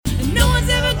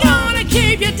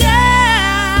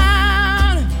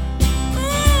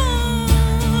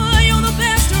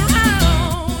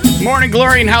Morning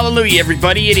glory and hallelujah,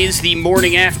 everybody. It is the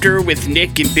morning after with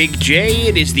Nick and Big J.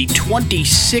 It is the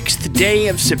 26th day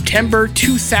of September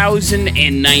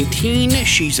 2019.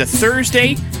 She's a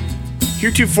Thursday.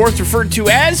 Heretofore referred to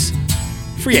as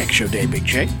Free X Show Day, Big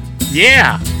J.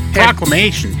 Yeah,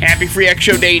 proclamation. Happy Free X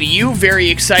Show Day to you. Very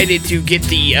excited to get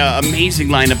the amazing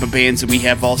lineup of bands that we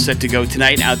have all set to go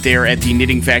tonight out there at the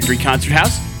Knitting Factory Concert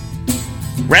House.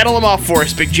 Rattle them off for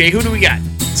us, Big J. Who do we got?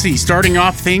 Let's see, starting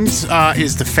off things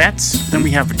is the Fets. Then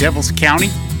we have Devil's County,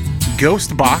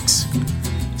 Ghost Box,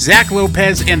 Zach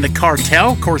Lopez and the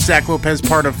Cartel. Of course, Zach Lopez,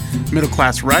 part of Middle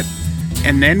Class Rut.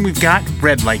 And then we've got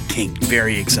Red Light King.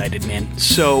 Very excited, man.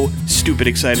 So stupid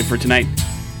excited for tonight.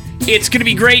 It's going to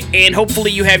be great, and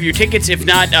hopefully you have your tickets. If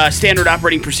not, standard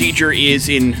operating procedure is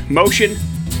in motion.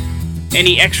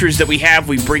 Any extras that we have,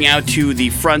 we bring out to the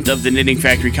front of the Knitting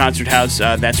Factory Concert House.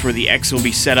 That's where the X will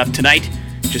be set up tonight.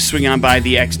 Just swing on by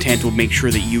the X tent. We'll make sure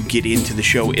that you get into the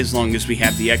show as long as we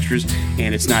have the extras,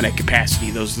 and it's not at capacity.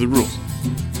 Those are the rules.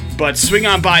 But swing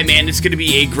on by, man. It's going to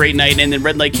be a great night. And then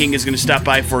Red Light King is going to stop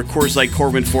by for a Coors Light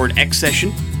Corbin Ford X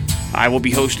session. I will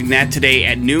be hosting that today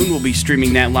at noon. We'll be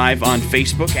streaming that live on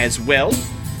Facebook as well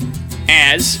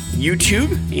as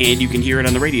YouTube, and you can hear it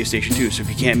on the radio station too. So if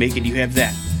you can't make it, you have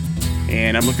that.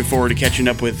 And I'm looking forward to catching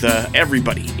up with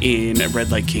everybody in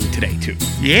Red Light King today too.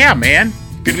 Yeah, man.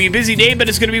 Going to be a busy day, but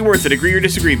it's going to be worth it. Agree or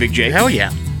disagree, Big J? Hell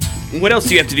yeah. What else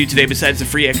do you have to do today besides the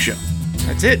Free X Show?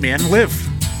 That's it, man. Live.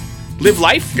 Live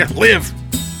life? Gotta live.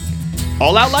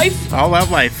 All out life? All out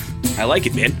life. I like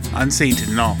it, man. Unsainted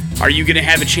and all. Are you going to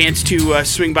have a chance to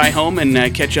swing by home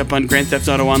and catch up on Grand Theft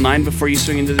Auto Online before you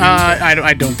swing into the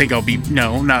I don't think I'll be,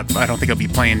 I don't think I'll be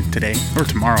playing today or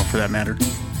tomorrow for that matter.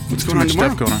 What's going on tomorrow?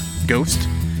 Stuff going on. Ghost?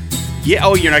 Yeah,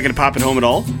 oh, you're not going to pop it home at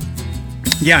all?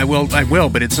 Yeah, I will,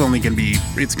 but it's going to be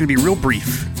real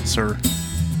brief, sir.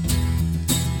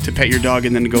 To pet your dog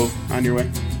and then go on your way?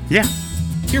 Yeah.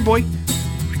 Here, boy.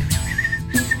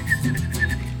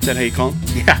 Is that how you call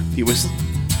him? Yeah. You whistle?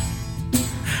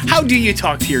 How do you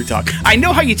talk to your dog? I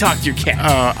know how you talk to your cat.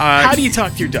 How do you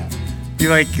talk to your dog? You're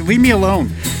like, leave me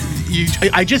alone.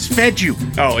 I just fed you.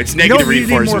 Oh, it's negative reinforcement. You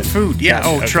don't need more food. Yeah.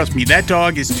 Gotcha. Okay. Trust me, that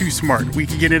dog is too smart. We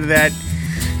could get into that.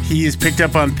 He has picked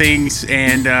up on things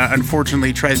and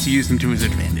unfortunately tries to use them to his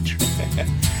advantage.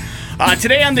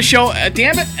 Today on the show,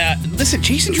 damn it, listen,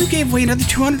 Jason Drew gave away another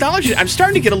 $200. I'm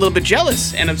starting to get a little bit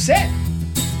jealous and upset.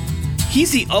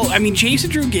 Jason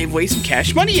Drew gave away some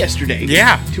cash money yesterday.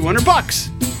 Yeah.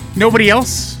 $200. Nobody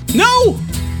else? No.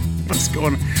 What is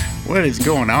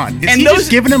going on? Is he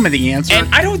just giving him the answer? And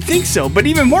I don't think so. But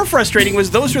even more frustrating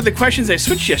was those were the questions I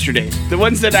switched yesterday. The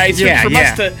ones that I switched from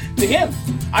us to him.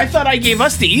 I thought I gave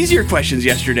us the easier questions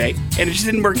yesterday, and it just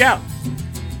didn't work out.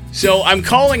 So I'm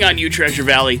calling on you, Treasure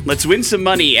Valley. Let's win some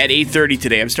money at 8:30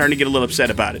 today. I'm starting to get a little upset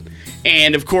about it.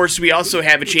 And, of course, we also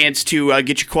have a chance to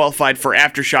get you qualified for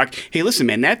Aftershock. Hey, listen,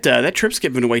 man, that trip's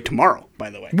given away tomorrow, by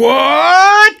the way.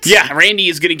 What? Yeah, Randy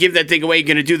is going to give that thing away,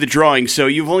 going to do the drawing, so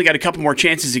you've only got a couple more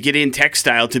chances to get in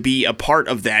Textile to be a part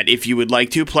of that if you would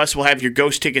like to. Plus, we'll have your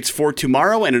Ghost tickets for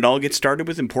tomorrow, and it all gets started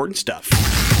with important stuff.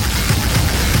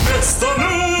 It's the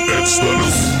news! It's the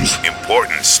news!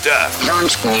 Important stuff.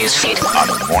 Launch newsfeed. On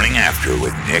the morning after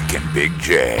with Nick and Big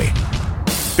J.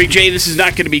 Big J, this is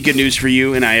not going to be good news for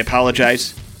you, and I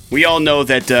apologize. We all know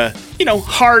that,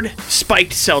 hard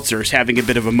spiked seltzer is having a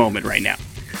bit of a moment right now.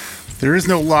 There is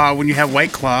no law when you have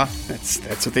White Claw.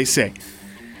 That's what they say.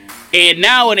 And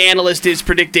now an analyst is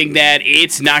predicting that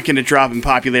it's not going to drop in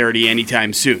popularity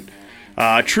anytime soon.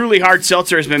 Truly Hard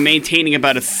Seltzer has been maintaining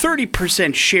about a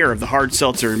 30% share of the hard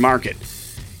seltzer market.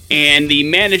 And the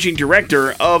managing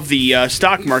director of the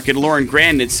stock market, Lauren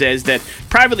Granite, says that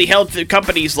privately held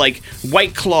companies like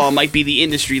White Claw might be the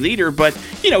industry leader, but,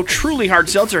 Truly Hard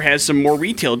Seltzer has some more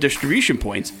retail distribution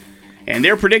points. And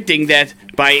they're predicting that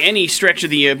by any stretch of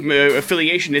the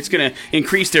affiliation, it's going to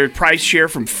increase their price share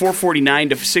from $4.49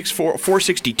 to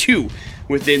 $4.62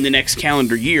 within the next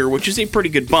calendar year, which is a pretty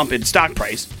good bump in stock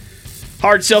price.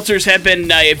 Hard seltzers have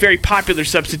been a very popular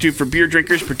substitute for beer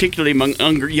drinkers, particularly among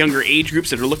younger age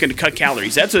groups that are looking to cut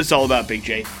calories. That's what it's all about, Big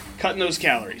J. Cutting those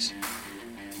calories.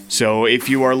 So if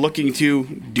you are looking to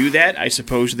do that, I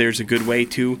suppose there's a good way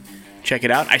to check it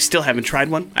out. I still haven't tried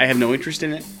one. I have no interest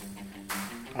in it.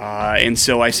 And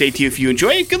so I say to you, if you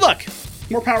enjoy it, good luck.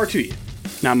 More power to you.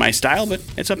 Not my style, but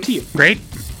it's up to you. Great.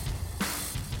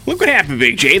 Look what happened,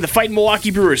 Big J. The fighting Milwaukee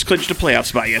Brewers clinched a playoff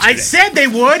spot yesterday. I said they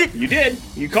would. You did.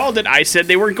 You called it. I said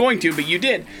they weren't going to, but you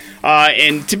did.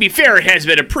 And to be fair, it has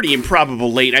been a pretty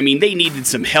improbable late. I mean, they needed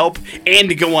some help and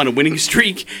to go on a winning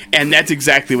streak, and that's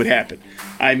exactly what happened.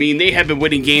 I mean, they have been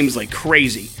winning games like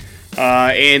crazy.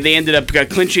 And they ended up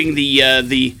clinching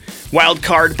the wild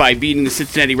card by beating the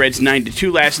Cincinnati Reds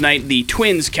 9-2 last night. The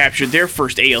Twins captured their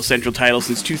first AL Central title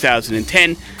since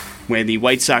 2010, when the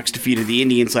White Sox defeated the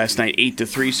Indians last night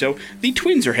 8-3. So the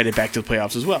Twins are headed back to the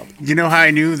playoffs as well. You know how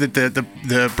I knew that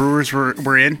the Brewers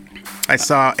were in? I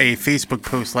saw a Facebook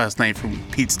post last night from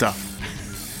Pete Stuff.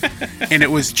 And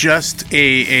it was just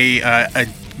a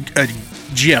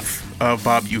GIF of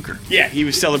Bob Uecker. Yeah, he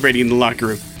was celebrating in the locker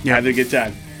room, Yeah. having a good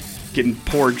time, getting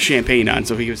poured champagne on,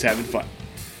 so he was having fun.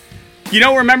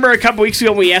 Remember a couple weeks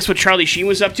ago when we asked what Charlie Sheen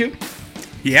was up to?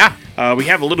 Yeah. We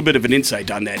have a little bit of an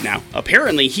insight on that now.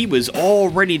 Apparently, he was all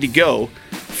ready to go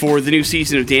for the new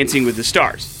season of Dancing with the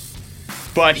Stars.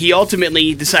 But he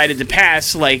ultimately decided to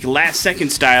pass, like last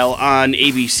second style, on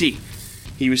ABC.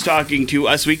 He was talking to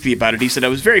Us Weekly about it. He said, I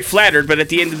was very flattered, but at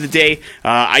the end of the day,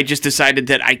 I just decided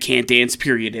that I can't dance,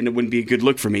 period, and it wouldn't be a good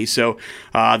look for me. So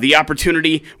the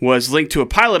opportunity was linked to a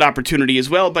pilot opportunity as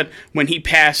well, but when he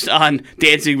passed on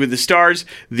Dancing with the Stars,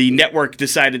 the network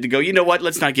decided to go, you know what,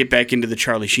 let's not get back into the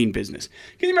Charlie Sheen business.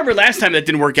 You remember last time that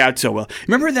didn't work out so well.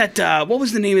 Remember that, what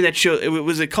was the name of that show?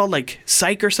 Was it called like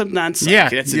Psych or something? Non-Psych. Yeah,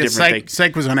 that's a different thing.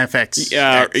 Psych was on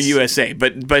FX. USA,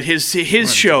 but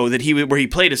his show that where he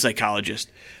played a psychologist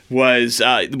was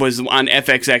on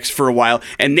FXX for a while,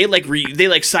 and they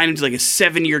signed him to like a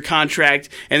 7-year contract,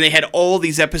 and they had all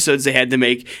these episodes they had to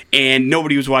make, and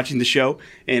nobody was watching the show,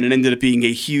 and it ended up being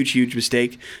a huge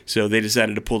mistake. So they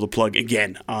decided to pull the plug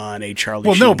again on a Charlie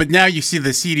Sheen. Well, no, but now you see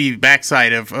the seedy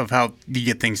backside of how you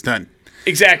get things done.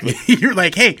 Exactly. You're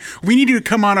like, hey, we need you to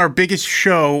come on our biggest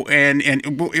show, and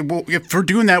if we're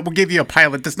doing that, we'll give you a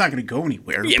pilot that's not going to go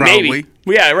anywhere, probably. Maybe.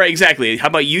 Yeah, right, exactly. How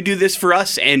about you do this for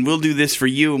us, and we'll do this for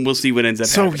you, and we'll see what ends up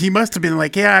happening. So he must have been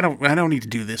like, yeah, I don't need to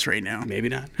do this right now. Maybe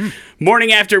not.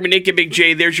 Morning after Nick and Big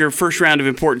J, there's your first round of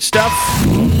important stuff.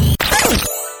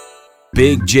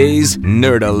 Big J's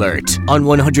Nerd Alert on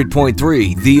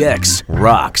 100.3 The X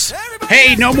Rocks.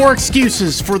 Hey, no more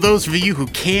excuses for those of you who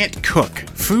can't cook.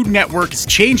 Food Network is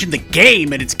changing the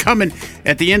game, and it's coming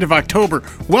at the end of October.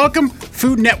 Welcome,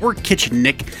 Food Network Kitchen,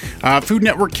 Nick. Food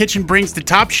Network Kitchen brings the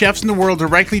top chefs in the world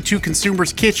directly to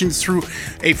consumers' kitchens through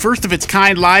a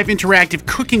first-of-its-kind live interactive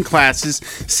cooking classes,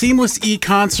 seamless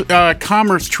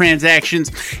e-commerce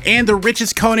transactions, and the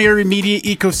richest culinary media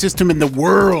ecosystem in the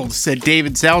world, said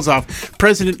David Zalzoff,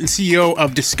 President and CEO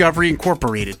of Discovery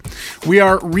Incorporated. We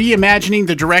are reimagining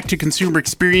the direct-to-consumer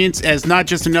experience as not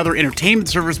just another entertainment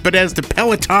service, but as the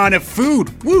Peloton of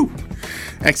food. Woo!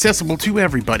 Accessible to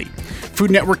everybody.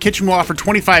 Food Network Kitchen will offer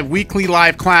 25 weekly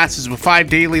live classes with 5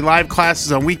 daily live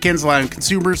classes on weekends, allowing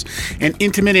consumers an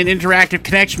intimate and interactive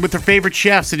connection with their favorite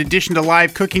chefs. In addition to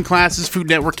live cooking classes, Food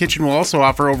Network Kitchen will also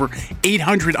offer over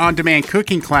 800 on-demand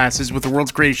cooking classes with the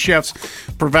world's greatest chefs,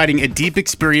 providing a deep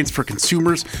experience for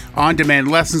consumers. On-demand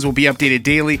lessons will be updated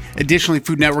daily. Additionally,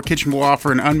 Food Network Kitchen will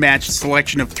offer an unmatched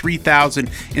selection of 3,000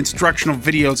 instructional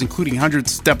videos, including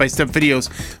hundreds of step-by-step videos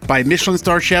by Michelin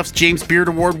star chefs, James Beard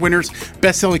Award winners,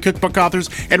 best-selling cookbook authors,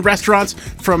 and restaurants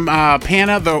from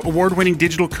Pana, the award-winning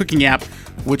digital cooking app,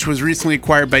 which was recently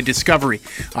acquired by Discovery.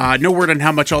 No word on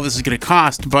how much all this is going to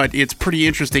cost, but it's pretty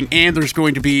interesting, and there's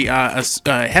going to be a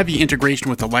heavy integration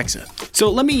with Alexa. So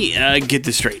let me get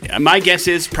this straight. My guess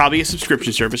is probably a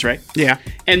subscription service, right? Yeah.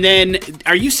 And then,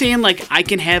 are you saying like I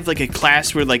can have like a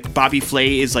class where like Bobby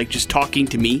Flay is like just talking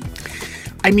to me?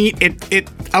 I mean, it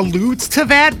alludes to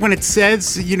that when it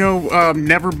says,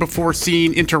 never before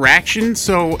seen interaction.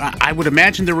 So I would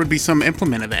imagine there would be some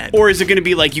implement of that. Or is it going to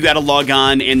be like you got to log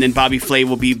on and then Bobby Flay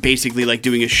will be basically like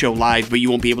doing a show live, but you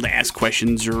won't be able to ask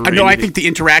questions or No, I think the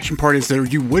interaction part is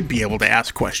that you would be able to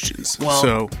ask questions.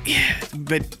 Well, yeah,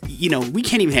 but, we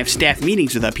can't even have staff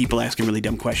meetings without people asking really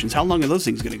dumb questions. How long are those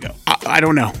things going to go? I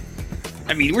don't know.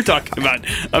 I mean, we're talking about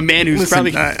a man who's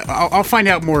probably... I'll find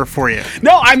out more for you.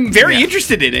 No, I'm very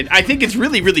interested in it. I think it's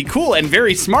really, really cool and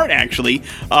very smart, actually,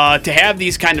 to have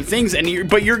these kind of things.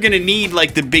 But you're going to need,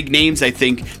 like, the big names, I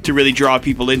think, to really draw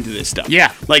people into this stuff.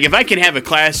 Yeah. Like, if I can have a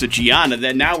class with Gianna,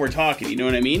 then now we're talking, you know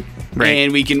what I mean? Right.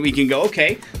 And we can go,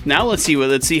 okay, now let's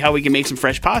see how we can make some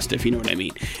fresh pasta, if you know what I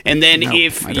mean. And then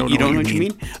if you don't know what you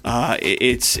mean,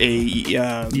 it's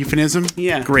a... euphemism?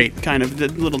 Yeah. Great. Kind of the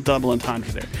little double entendre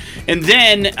there. And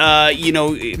then,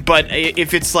 but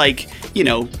if it's like, I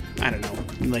don't know,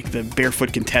 like the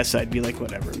Barefoot Contessa, I'd be like,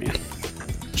 whatever, man.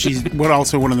 She's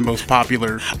also one of the most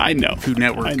popular Food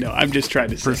Network I'm just trying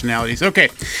to say. personalities. Okay,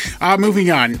 moving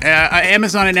on.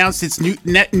 Amazon announced its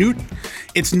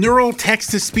its neural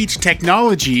text-to-speech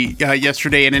technology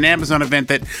yesterday in an Amazon event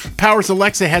that powers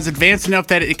Alexa has advanced enough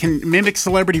that it can mimic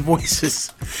celebrity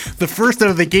voices. The first out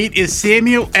of the gate is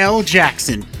Samuel L.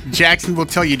 Jackson. Jackson will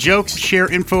tell you jokes,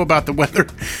 share info about the weather,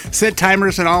 set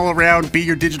timers, and all around be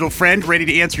your digital friend, ready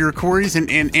to answer your queries,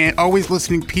 and always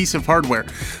listening piece of hardware.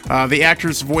 The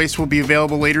actor's voice will be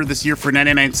available later this year for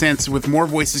 99 cents, with more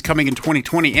voices coming in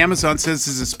 2020. Amazon says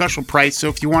this is a special price, so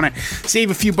if you want to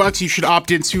save a few bucks, you should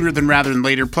opt in sooner than rather than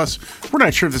later. Plus, we're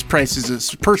not sure if this price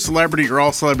is per celebrity or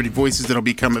all celebrity voices that'll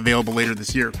become available later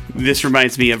this year. This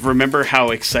reminds me of, remember how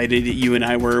excited you and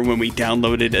I were when we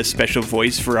downloaded a special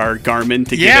voice for our Garmin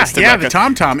to give us the the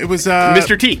TomTom. It was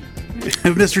Mr. T.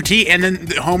 Mr. T, and then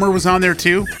Homer was on there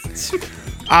too.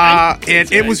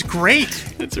 It was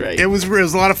great. That's right. It was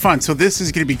a lot of fun. So this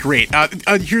is going to be great.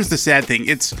 Here's the sad thing: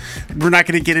 we're not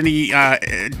going to get any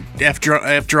F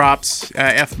drops,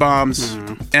 F bombs,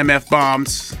 MF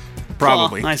bombs.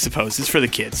 Probably. Well, I suppose it's for the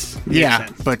kids. Yeah,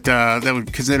 but that would,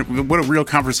 because then what a real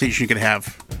conversation you could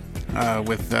have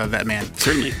with that man.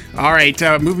 Certainly. All right,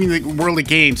 moving to the world of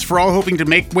games. For all hoping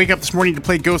to wake up this morning to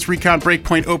play Ghost Recon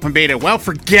Breakpoint Open Beta, well,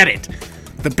 forget it.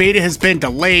 The beta has been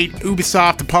delayed.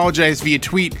 Ubisoft apologized via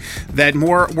tweet that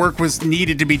more work was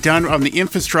needed to be done on the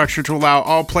infrastructure to allow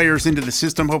all players into the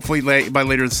system. Hopefully by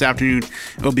later this afternoon,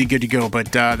 it'll be good to go,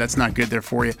 but that's not good there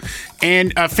for you.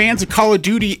 And fans of Call of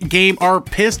Duty game are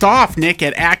pissed off, Nick,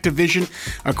 at Activision.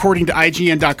 According to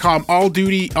IGN.com,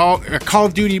 Call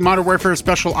of Duty Modern Warfare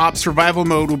Special Ops Survival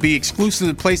Mode will be exclusive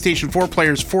to PlayStation 4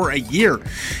 players for a year.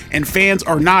 And fans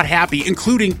are not happy,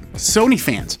 including Sony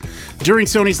fans. During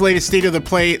Sony's latest State of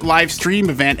the Play live stream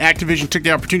event, Activision took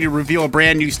the opportunity to reveal a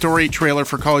brand new story trailer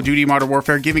for Call of Duty Modern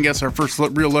Warfare, giving us our first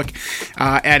real look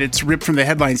at its Ripped from the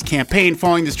Headlines campaign.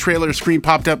 Following this trailer, a screen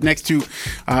popped up next to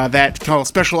that called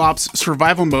Special Ops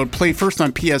Survival Mode. Play first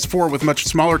on PS4 with much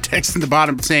smaller text in the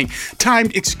bottom saying,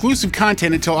 timed exclusive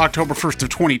content until October 1st of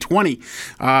 2020.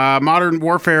 Modern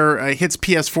Warfare hits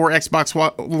PS4,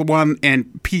 Xbox One, and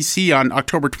PC on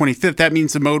October 25th. That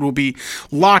means the mode will be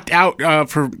locked out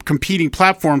for competing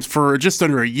platforms for just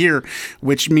under a year,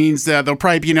 which means there'll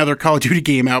probably be another Call of Duty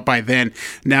game out by then.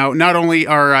 Now, not only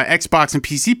are Xbox and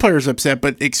PC players upset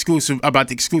about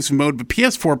the exclusive mode, but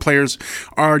PS4 players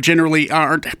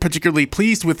aren't particularly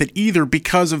pleased with it either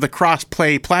because of the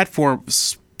cross-play platform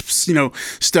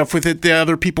stuff with it. The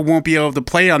other people won't be able to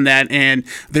play on that, and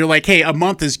they're like, hey, a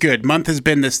month is good. Month has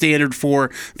been the standard for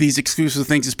these exclusive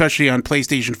things, especially on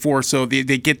PlayStation 4, so they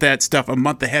get that stuff a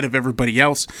month ahead of everybody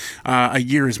else. A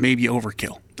year is maybe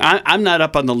overkill. I'm not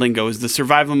up on the lingo. Is the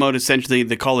survival mode essentially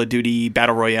the Call of Duty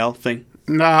Battle Royale thing?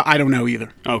 No, I don't know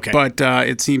either. Okay. But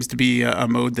it seems to be a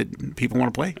mode that people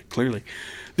want to play. Clearly.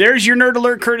 There's your Nerd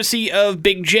Alert courtesy of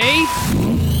Big J.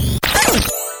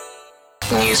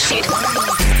 Newsfeed.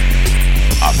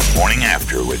 On the morning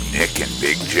after with Nick and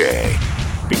Big J.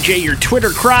 Big J, your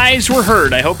Twitter cries were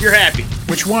heard. I hope you're happy.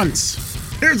 Which ones?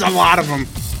 There's a lot of them.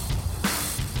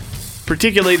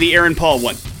 Particularly the Aaron Paul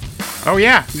one. Oh,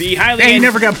 yeah. He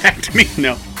never got back to me.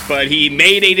 No, but he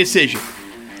made a decision.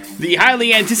 The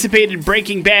highly anticipated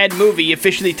Breaking Bad movie,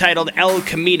 officially titled El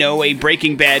Camino, a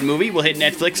Breaking Bad movie, will hit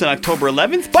Netflix on October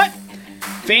 11th, but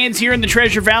fans here in the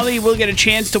Treasure Valley will get a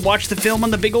chance to watch the film on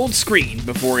the big old screen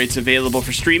before it's available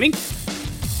for streaming.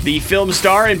 The film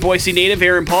star and Boise native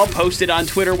Aaron Paul posted on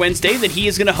Twitter Wednesday that he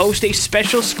is going to host a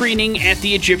special screening at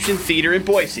the Egyptian Theater in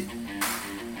Boise.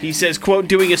 He says, quote,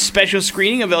 doing a special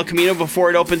screening of El Camino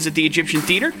before it opens at the Egyptian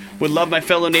Theater. Would love my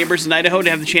fellow neighbors in Idaho to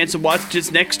have the chance to watch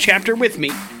this next chapter with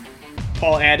me.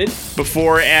 Paul added,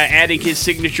 before adding his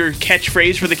signature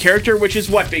catchphrase for the character, which is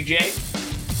what, Big J?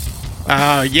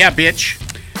 Yeah, bitch.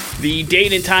 The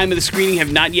date and time of the screening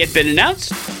have not yet been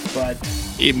announced, but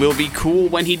it will be cool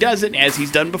when he does it, as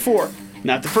he's done before.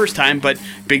 Not the first time, but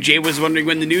Big J was wondering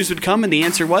when the news would come, and the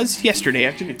answer was yesterday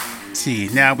afternoon. Let's see,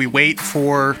 now we wait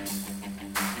for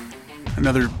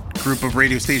another group of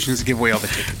radio stations to give away all the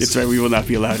tickets. That's right, we will not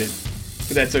be allowed in.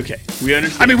 But that's okay. We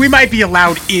understand. I mean, we might be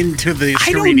allowed into the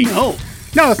screening. I don't know.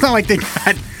 No, it's not like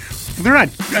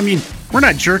we're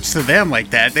not jerks to them like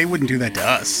that. They wouldn't do that to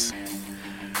us.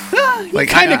 Like,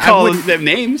 kind of call them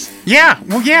names. Yeah,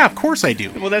 well, yeah, of course I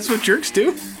do. Well, that's what jerks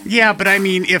do. Yeah, but I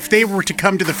mean, if they were to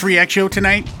come to the Free X Show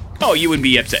tonight... Oh, you wouldn't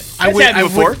be upset. I would.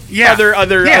 Before. Yeah.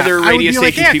 Other radio stations.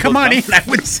 Like, yeah, come on in. I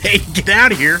wouldn't say, get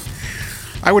out of here.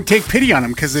 I would take pity on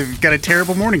them because they've got a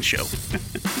terrible morning show.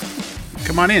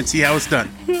 Come on in, see how it's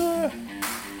done.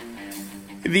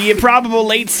 The improbable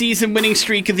late-season winning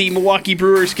streak of the Milwaukee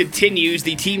Brewers continues.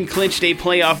 The team clinched a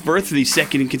playoff berth for the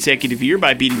second consecutive year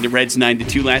by beating the Reds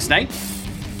 9-2 last night.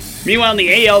 Meanwhile, in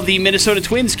the AL, the Minnesota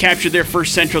Twins captured their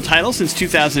first Central title since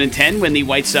 2010 when the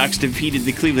White Sox defeated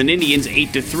the Cleveland Indians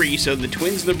 8-3. So the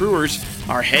Twins and the Brewers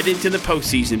are headed to the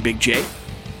postseason, Big J.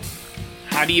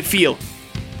 How do you feel?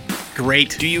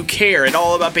 Great. Do you care at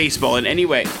all about baseball in any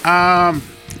way?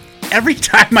 Every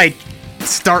time I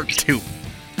start to,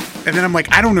 and then I'm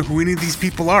like, I don't know who any of these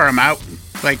people are. I'm out.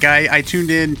 Like, I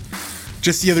tuned in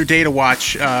just the other day to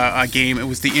watch a game. It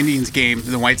was the Indians game,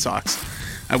 the White Sox.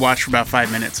 I watched for about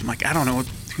 5 minutes. I'm like, I don't know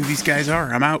who these guys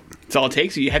are. I'm out. That's all it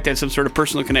takes. You have to have some sort of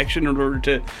personal connection in order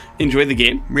to enjoy the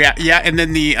game. Yeah. And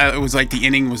then it was like the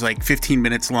inning was like 15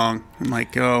 minutes long. I'm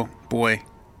like, oh boy,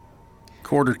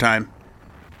 quarter time.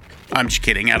 I'm just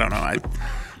kidding. I don't know.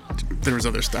 There was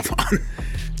other stuff on.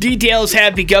 Details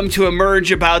have begun to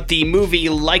emerge about the movie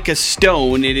Like a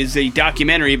Stone. It is a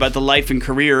documentary about the life and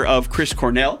career of Chris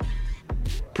Cornell.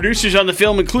 Producers on the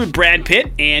film include Brad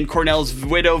Pitt and Cornell's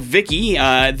widow, Vicky.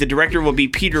 The director will be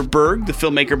Peter Berg, the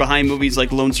filmmaker behind movies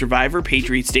like Lone Survivor,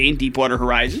 Patriots Day, and Deepwater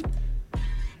Horizon.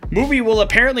 Movie will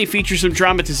apparently feature some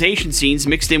dramatization scenes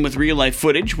mixed in with real-life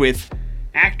footage, with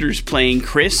actors playing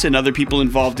Chris and other people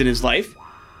involved in his life.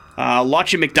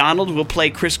 Lacha McDonald will play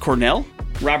Chris Cornell.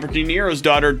 Robert De Niro's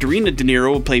daughter, Dorina De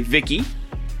Niro, will play Vicky.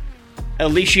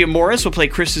 Alicia Morris will play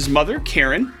Chris's mother,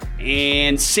 Karen.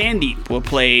 And Sandeep will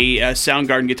play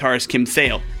Soundgarden guitarist Kim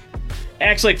Thale.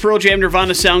 Acts like Pearl Jam,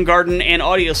 Nirvana, Soundgarden, and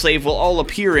Audioslave will all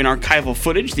appear in archival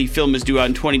footage. The film is due out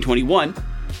in 2021.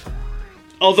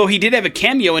 Although he did have a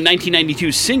cameo in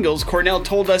 1992's Singles, Cornell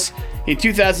told us in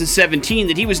 2017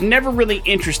 that he was never really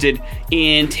interested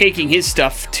in taking his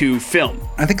stuff to film.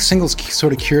 I think Singles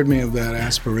sort of cured me of that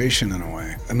aspiration in a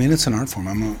way. I mean, it's an art form.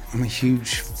 I'm a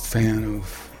huge fan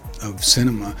of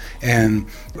cinema, and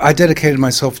I dedicated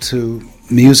myself to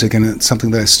music, and it's something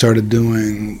that I started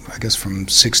doing, I guess, from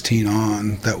 16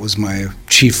 on. That was my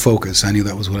chief focus. I knew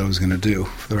that was what I was going to do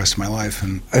for the rest of my life,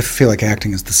 and I feel like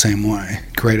acting is the same way.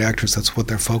 Great actors, that's what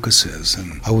their focus is,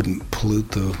 and I wouldn't pollute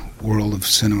the world of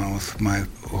cinema with my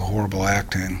horrible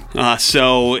acting.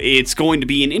 So it's going to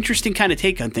be an interesting kind of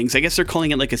take on things. I guess they're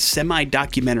calling it like a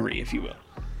semi-documentary, if you will.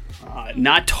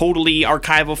 Not totally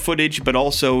archival footage, but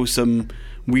also some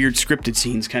weird scripted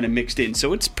scenes kind of mixed in.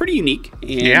 So it's pretty unique.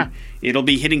 And it'll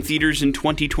be hitting theaters in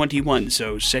 2021,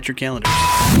 so set your calendars.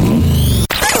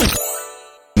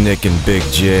 Nick and Big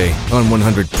J on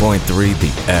 100.3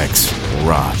 The X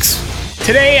Rocks.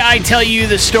 Today, I tell you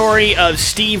the story of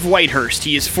Steve Whitehurst.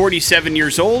 He is 47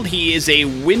 years old. He is a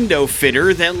window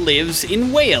fitter that lives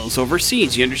in Wales,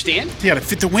 overseas. You understand? You gotta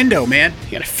fit the window, man.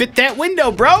 You gotta fit that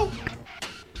window, bro.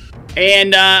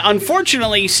 And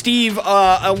unfortunately, Steve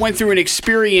went through an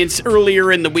experience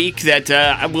earlier in the week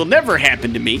that will never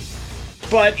happen to me,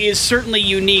 but is certainly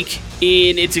unique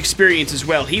in its experience as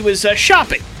well. He was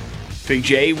shopping, Big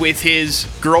J, with his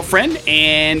girlfriend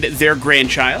and their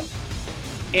grandchild,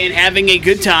 and having a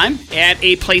good time at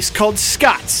a place called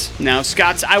Scott's. Now,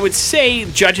 Scott's, I would say,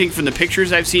 judging from the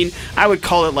pictures I've seen, I would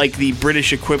call it like the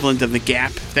British equivalent of the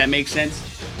Gap, if that makes sense.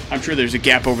 I'm sure there's a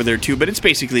Gap over there too, but it's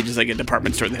basically just like a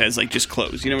department store that has like just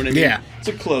clothes. You know what I mean? Yeah. It's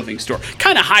a clothing store.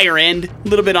 Kind of higher end, a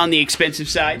little bit on the expensive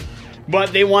side.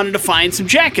 But they wanted to find some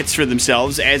jackets for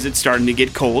themselves as it's starting to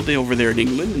get cold over there in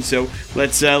England. And so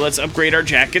let's upgrade our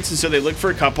jackets. And so they looked for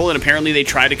a couple, and apparently they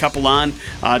tried a couple on,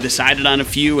 decided on a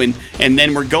few, and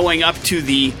then we're going up to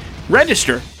the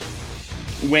register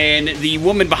when the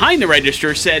woman behind the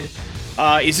register said,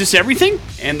 is this everything?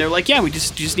 And they're like, yeah, we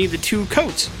just need the 2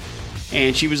 coats.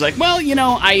 And she was like, well, you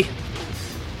know, I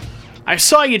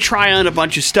saw you try on a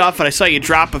bunch of stuff, and I saw you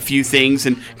drop a few things,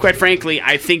 and quite frankly,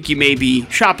 I think you may be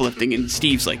shoplifting. And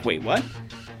Steve's like, wait, what?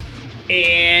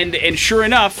 And sure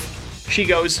enough, she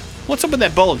goes, what's up with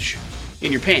that bulge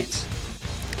in your pants?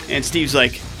 And Steve's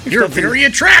like, You're very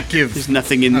attractive. There's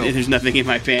nothing in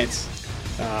my pants.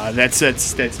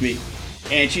 That's me.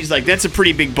 And she's like, that's a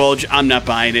pretty big bulge. I'm not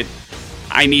buying it.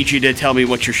 I need you to tell me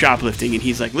what you're shoplifting. And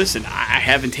he's like, listen, I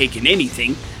haven't taken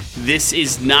anything. This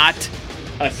is not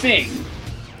a thing.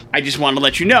 I just want to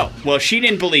let you know. Well, she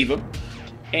didn't believe him.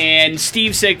 And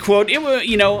Steve said, quote, it was,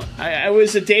 it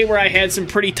was a day where I had some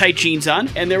pretty tight jeans on,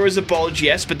 and there was a bulge,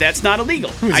 yes, but that's not illegal.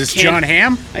 Who is this, John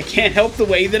Hamm? I can't help the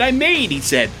way that I made, he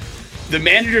said. The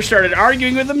manager started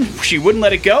arguing with him. She wouldn't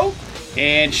let it go.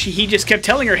 And he just kept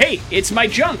telling her, hey, it's my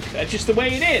junk. That's just the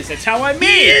way it is. That's how I made it.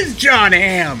 He is John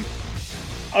Hamm.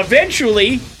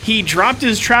 Eventually, he dropped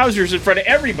his trousers in front of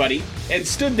everybody and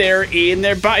stood there in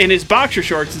his boxer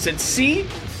shorts and said, see,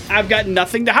 I've got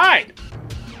nothing to hide.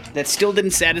 That still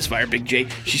didn't satisfy her, Big J.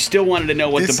 She still wanted to know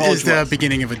what the bulge was. This is the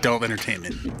beginning of adult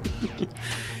entertainment.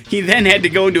 He then had to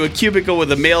go into a cubicle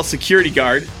with a male security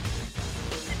guard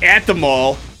at the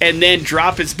mall and then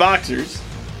drop his boxers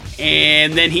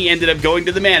And then he ended up going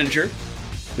to the manager.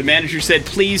 The manager said,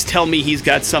 please tell me he's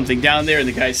got something down there. And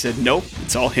the guy said, nope,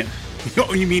 it's all him.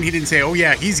 Oh, you mean he didn't say, oh,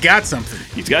 yeah, he's got something.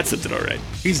 He's got something, all right.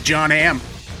 He's John Hamm.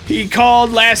 He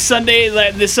called this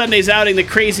Sunday's outing the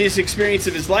craziest experience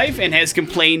of his life and has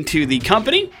complained to the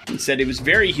company and said it was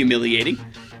very humiliating.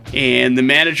 And the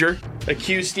manager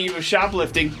accused Steve of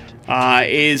shoplifting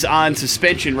is on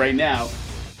suspension right now.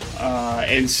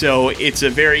 And so it's a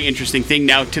very interesting thing.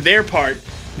 Now, to their part,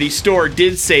 the store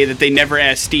did say that they never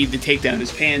asked Steve to take down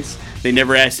his pants. They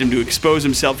never asked him to expose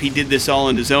himself. He did this all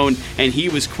on his own, and he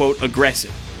was, quote,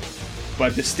 aggressive.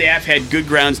 But the staff had good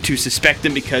grounds to suspect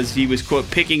him because he was, quote,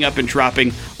 picking up and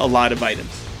dropping a lot of items.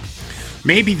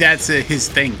 Maybe that's his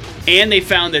thing. And they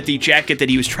found that the jacket that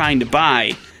he was trying to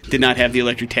buy did not have the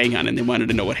electric tag on, and they wanted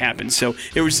to know what happened. So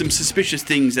there were some suspicious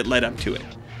things that led up to it.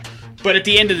 But at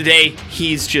the end of the day,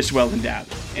 he's just well endowed.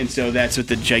 And so that's what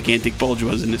the gigantic bulge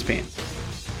was in his pants.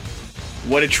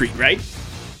 What a treat, right?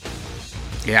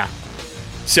 Yeah.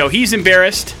 So he's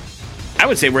embarrassed. I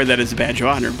would say wear that as a badge of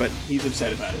honor, but he's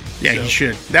upset about it. Yeah, so. he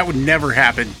should. That would never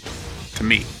happen to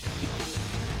me.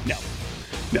 No.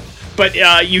 But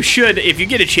you should, if you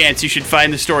get a chance, you should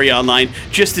find the story online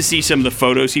just to see some of the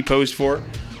photos he posed for.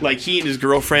 Like, he and his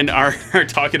girlfriend are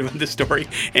talking about the story,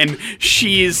 and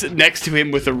she's next to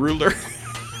him with a ruler.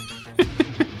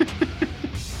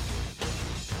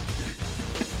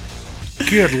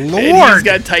 Good Lord. And he's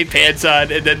got tight pants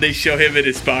on, and then they show him in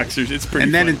his boxers. It's pretty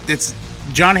And then funny. it's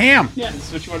John Hamm. Yeah,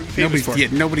 that's what you want to be famous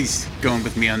for. Nobody's going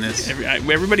with me on this.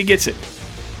 Everybody gets it.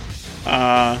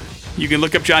 You can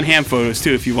look up John Hamm photos,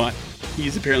 too, if you want.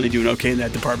 He's apparently doing okay in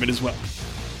that department as well.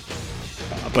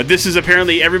 But this is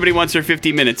apparently, everybody wants their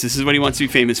 15 minutes. This is what he wants to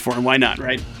be famous for, and why not,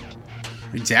 right?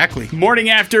 Exactly. Morning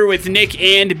After with Nick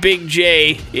and Big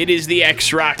J. It is the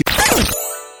X-Rock.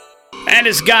 That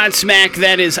is Godsmack.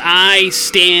 That is I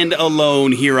Stand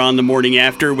Alone here on the Morning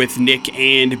After with Nick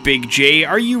and Big J.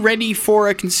 Are you ready for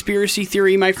a conspiracy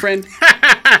theory, my friend?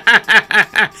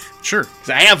 Sure. 'Cause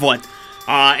I have one.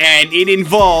 And it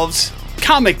involves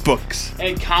comic books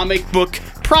and comic book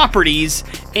properties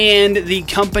and the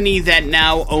company that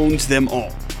now owns them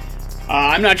all.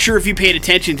 I'm not sure if you paid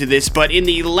attention to this, but in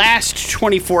the last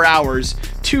 24 hours,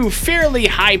 two fairly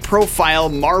high-profile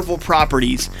Marvel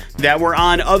properties that were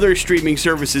on other streaming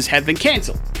services have been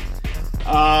canceled.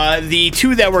 The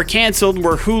two that were canceled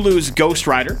were Hulu's Ghost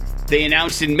Rider. They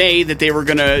announced in May that they were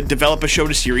going to develop a show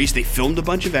to series. They filmed a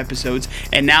bunch of episodes,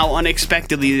 and now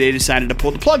unexpectedly they decided to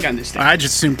pull the plug on this thing. I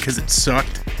just assumed because it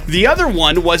sucked. The other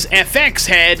one was FX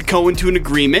had come into an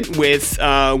agreement with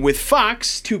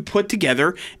Fox to put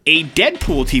together a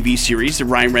Deadpool TV series that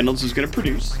Ryan Reynolds was going to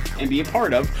produce and be a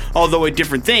part of, although a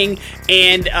different thing.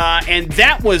 And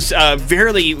that was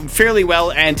fairly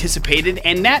well anticipated,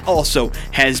 and that also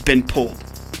has been pulled.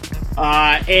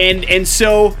 And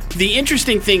so the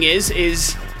interesting thing is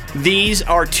these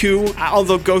are two,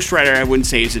 although Ghost Rider I wouldn't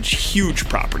say is a huge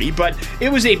property, but it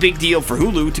was a big deal for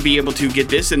Hulu to be able to get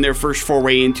this in their first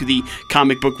foray into the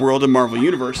comic book world and Marvel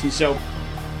Universe. And so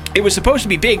it was supposed to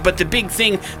be big, but the big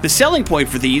thing, the selling point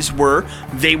for these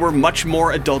they were much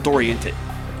more adult-oriented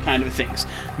kind of things.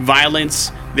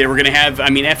 Violence, they were going to have,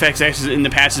 FX in the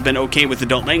past has been okay with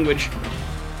adult language.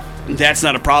 That's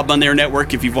not a problem on their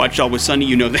network. If you've watched Always Sunny,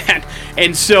 you know that.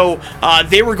 And so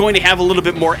they were going to have a little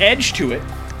bit more edge to it.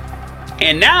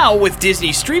 And now with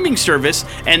Disney's streaming service,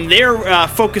 and they're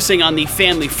focusing on the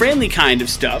family-friendly kind of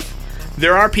stuff,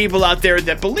 there are people out there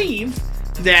that believe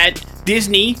that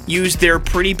Disney used their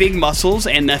pretty big muscles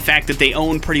and the fact that they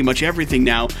own pretty much everything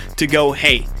now to go,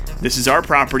 hey, this is our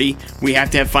property, we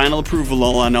have to have final approval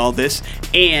on all this,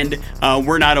 and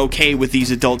we're not okay with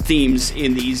these adult themes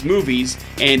in these movies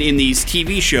and in these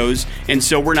TV shows, and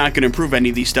so we're not going to approve any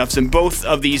of these stuffs. And both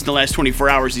of these, in the last 24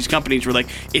 hours, these companies were like,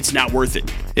 it's not worth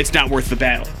it. It's not worth the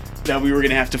battle that we were going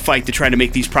to have to fight to try to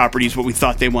make these properties what we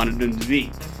thought they wanted them to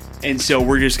be. And so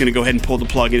we're just going to go ahead and pull the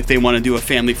plug. And if they want to do a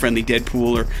family-friendly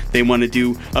Deadpool or they want to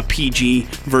do a PG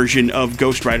version of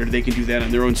Ghost Rider, they can do that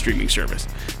on their own streaming service.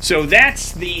 So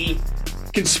that's the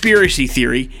conspiracy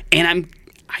theory, and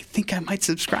I think I might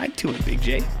subscribe to it, Big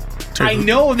J. I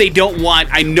know they don't want.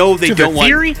 I know they don't want.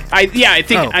 Theory? I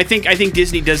think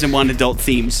Disney doesn't want adult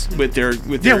themes with their.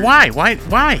 Yeah, why?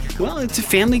 Why? Well, it's a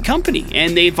family company,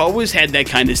 and they've always had that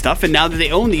kind of stuff. And now that they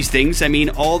own these things,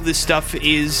 all this stuff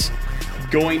is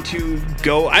going to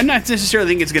go. I'm not necessarily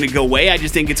think it's going to go away. I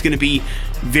just think it's going to be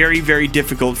very, very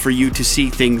difficult for you to see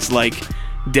things like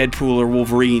Deadpool or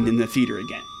Wolverine in the theater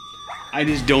again. I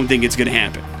just don't think it's going to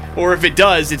happen. Or if it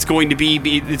does, it's going to be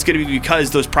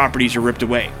because those properties are ripped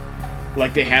away,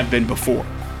 like they have been before,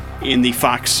 in the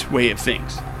Fox way of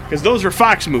things. because those were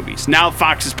Fox movies. Now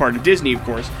Fox is part of Disney, of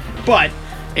course, but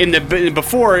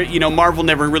before, Marvel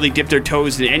never really dipped their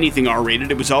toes in anything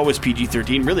R-rated. It was always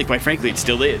PG-13. Really, quite frankly, it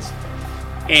still is.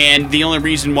 And the only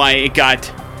reason why it got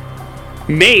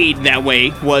made that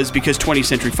way was because 20th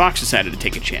Century Fox decided to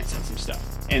take a chance on some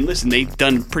stuff. And listen, they've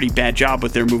done a pretty bad job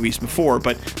with their movies before,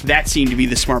 but that seemed to be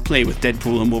the smart play with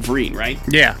Deadpool and Wolverine, right?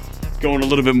 Yeah. Going a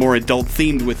little bit more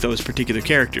adult-themed with those particular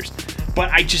characters.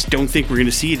 But I just don't think we're going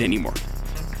to see it anymore.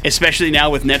 Especially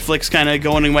now with Netflix kind of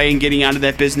going away and getting out of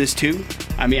that business too.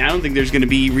 I mean, I don't think there's going to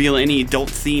be any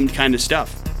adult-themed kind of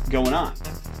stuff going on.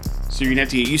 So you're going to have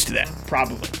to get used to that,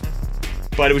 probably.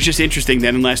 But it was just interesting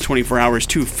that in the last 24 hours,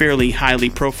 2 fairly highly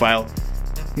profile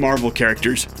Marvel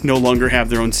characters no longer have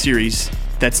their own series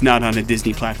that's not on a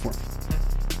Disney platform.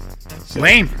 So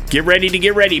Lame. Get ready,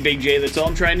 Big J. That's all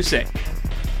I'm trying to say.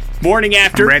 Morning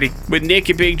After. I'm ready. With Nick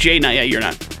and Big J. Not yet, you're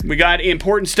not. We got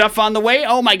important stuff on the way.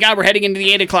 Oh my God, we're heading into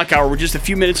the 8 o'clock hour. We're just a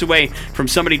few minutes away from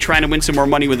somebody trying to win some more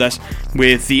money with us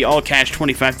with the all-cash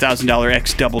 $25,000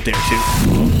 X Double Dare 2.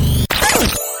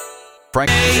 Frank.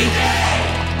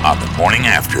 On the Morning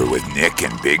After with Nick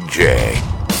and Big J.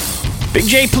 Big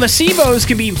J, placebos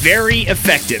can be very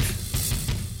effective.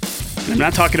 And I'm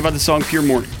not talking about the song Pure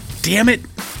Morning. Damn it.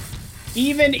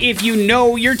 Even if you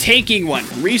know you're taking one.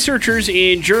 Researchers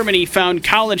in Germany found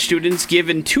college students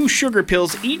given 2 sugar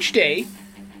pills each day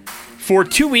for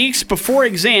 2 weeks before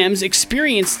exams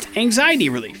experienced anxiety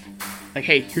relief. Like,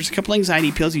 hey, here's a couple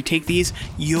anxiety pills. You take these,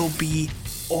 you'll be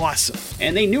awesome.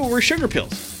 And they knew it were sugar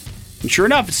pills. And sure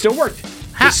enough, it still worked.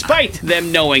 Despite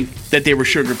them knowing that they were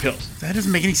sugar pills. That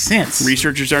doesn't make any sense.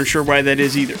 Researchers aren't sure why that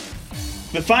is either.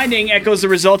 The finding echoes the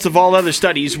results of all other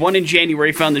studies. One in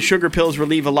January found that sugar pills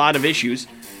relieve a lot of issues,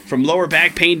 from lower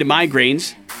back pain to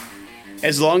migraines,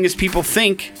 as long as people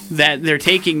think that they're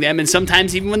taking them, and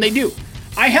sometimes even when they do.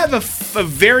 I have a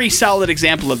very solid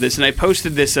example of this, and I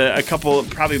posted this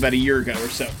probably about a year ago or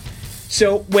so.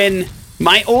 So when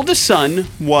my oldest son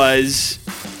was,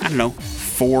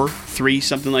 4, 3,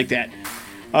 something like that,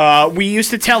 we used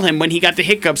to tell him when he got the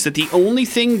hiccups that the only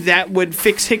thing that would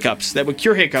fix hiccups, that would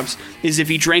cure hiccups, is if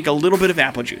he drank a little bit of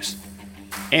apple juice.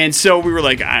 And so we were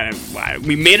like,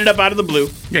 we made it up out of the blue.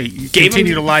 Yeah, you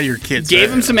continue to lie to your kids.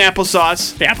 Gave him some apple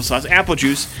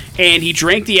juice, and he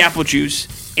drank the apple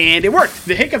juice, and it worked.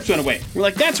 The hiccups went away. We're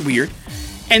like, that's weird.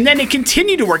 And then it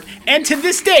continued to work. And to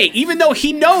this day, even though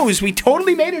he knows we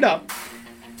totally made it up,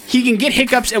 he can get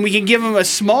hiccups, and we can give him a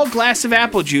small glass of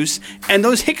apple juice, and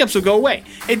those hiccups will go away.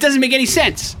 It doesn't make any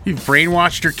sense. You've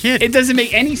brainwashed your kid. It doesn't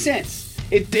make any sense.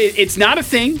 It's not a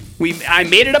thing. I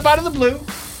made it up out of the blue.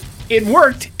 It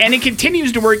worked, and it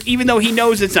continues to work, even though he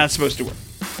knows it's not supposed to work.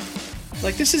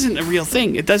 Like, this isn't a real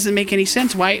thing. It doesn't make any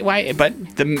sense. Why?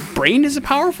 But the brain is a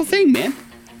powerful thing, man.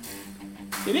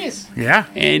 It is. Yeah.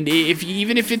 And if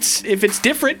it's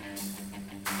different,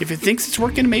 if it thinks it's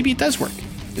working, maybe it does work.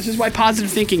 This is why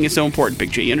positive thinking is so important, Big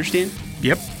J. You understand?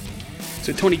 Yep.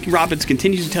 So Tony Robbins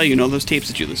continues to tell you in all those tapes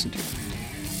that you listen to.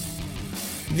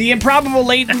 The improbable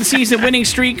late-in-the-season winning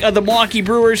streak of the Milwaukee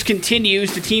Brewers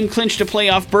continues. The team clinched a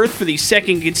playoff berth for the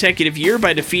second consecutive year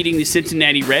by defeating the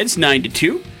Cincinnati Reds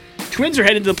 9-2. Twins are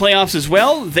headed to the playoffs as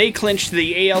well. They clinched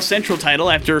the AL Central title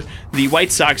after the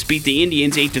White Sox beat the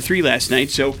Indians 8-3 last night.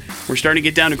 So we're starting to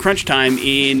get down to crunch time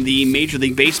in the Major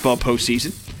League Baseball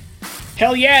postseason.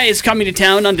 Hell Yeah is coming to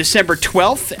town on December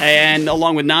 12th, and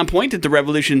along with Nonpoint at the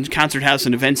Revolution Concert House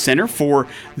and Event Center for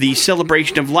the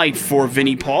Celebration of Life for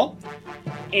Vinnie Paul.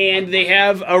 And they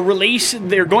have a release.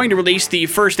 They're going to release the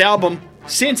first album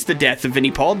since the death of Vinnie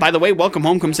Paul. By the way, Welcome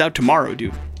Home comes out tomorrow,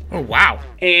 dude. Oh, wow.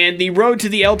 And the road to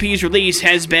the LP's release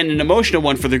has been an emotional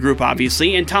one for the group,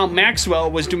 obviously. And Tom Maxwell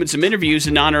was doing some interviews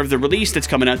in honor of the release that's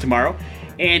coming out tomorrow.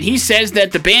 And he says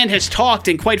that the band has talked,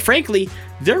 and quite frankly,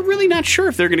 they're really not sure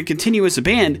if they're going to continue as a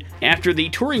band after the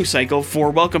touring cycle for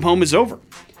Welcome Home is over.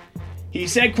 He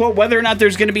said, quote, whether or not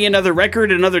there's going to be another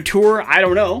record, another tour, I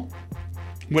don't know.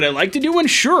 Would I like to do one?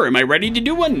 Sure. Am I ready to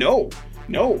do one? No.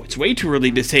 It's way too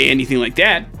early to say anything like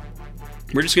that.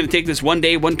 We're just going to take this one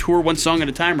day, one tour, one song at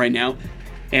a time right now.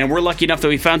 And we're lucky enough that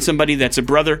we found somebody that's a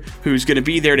brother who's going to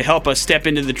be there to help us step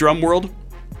into the drum world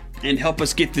and help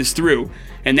us get this through.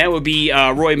 And that would be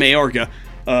Roy Mayorga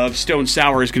of Stone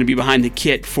Sour is going to be behind the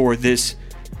kit for this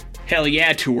Hell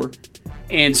Yeah tour.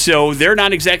 And so they're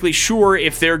not exactly sure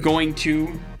if they're going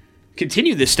to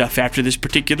continue this stuff after this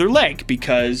particular leg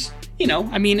because,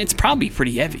 it's probably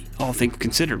pretty heavy, all things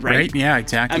considered, right? Right? Yeah,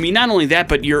 exactly. Not only that,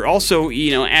 but you're also,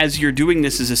 as you're doing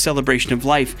this as a celebration of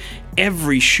life,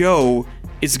 every show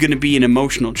is going to be an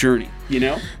emotional journey. you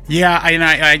know?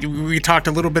 Yeah, we talked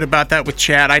a little bit about that with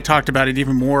Chad. I talked about it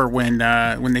even more when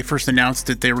they first announced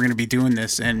that they were going to be doing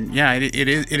this, and yeah, it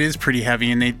is pretty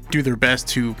heavy, and they do their best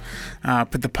to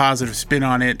put the positive spin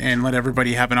on it and let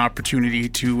everybody have an opportunity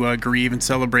to grieve and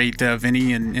celebrate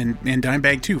Vinny and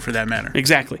Dimebag too, for that matter.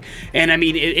 Exactly, and I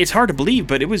mean it's hard to believe,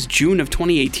 but it was June of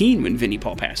 2018 when Vinnie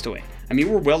Paul passed away. I mean,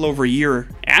 we're well over a year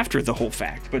after the whole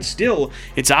fact, but still,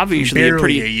 it's obviously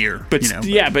barely a year. But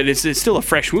but it's still a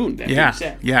fresh wound. That being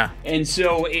said. Yeah. And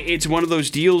so it's one of those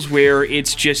deals where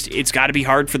it's got to be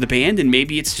hard for the band, and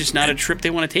maybe it's just not a trip they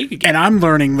want to take again. And I'm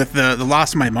learning with the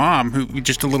loss of my mom, who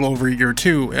just a little over a year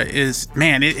too, it is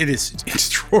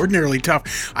extraordinarily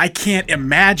tough. I can't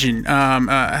imagine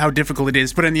how difficult it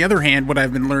is. But on the other hand, what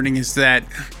I've been learning is that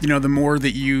the more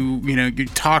that you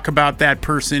talk about that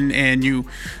person and you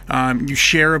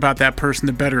share about that person,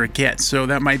 the better it gets. So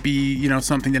that might be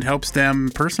something that helps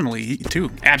them personally too.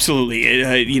 Absolutely.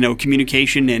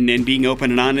 Communication and being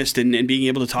open and honest and being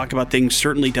able to talk about things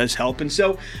certainly does help. And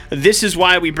so this is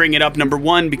why we bring it up. Number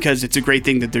one, because it's a great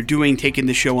thing that they're doing, taking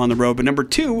the show on the road. But number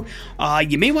two,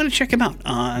 you may want to check them out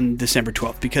on December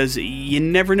 12th, because you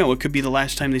never know. It could be the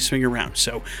last time they swing around.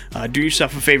 So do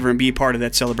yourself a favor and be a part of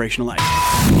that celebration of life.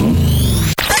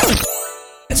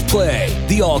 Let's play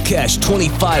the all-cash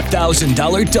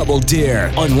 $25,000 Double Dare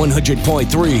on 100.3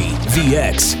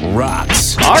 VX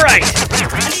Rocks. All right.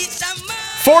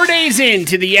 4 days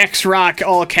into the X-Rock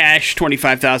all-cash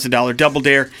 $25,000 Double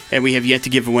Dare, and we have yet to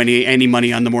give away any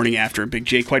money on the morning after. Big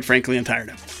J, quite frankly, I'm tired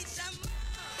of it.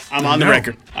 I'm on the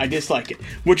record. I dislike it.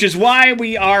 Which is why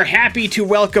we are happy to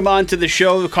welcome onto the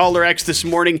show the caller X this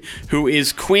morning, who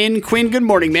is Quinn. Quinn, good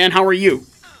morning, man. How are you?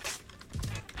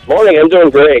 Morning, I'm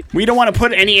doing great. We don't want to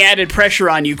put any added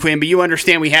pressure on you, Quinn, but you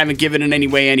understand we haven't given in any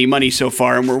way any money so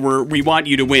far, and we want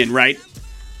you to win, right?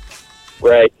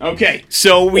 Right. Okay,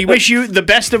 so we wish you the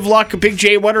best of luck. Big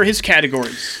J, what are his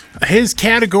categories? His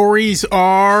categories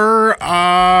are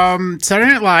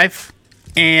Saturday Night Live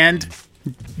and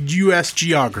U.S.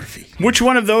 Geography. Which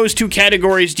one of those two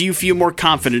categories do you feel more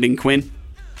confident in, Quinn?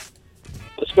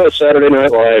 Let's go Saturday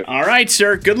Night Live. All right,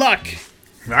 sir. Good luck.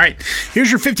 All right, here's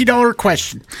your $50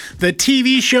 question. The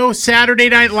TV show Saturday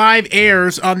Night Live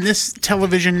airs on this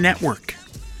television network.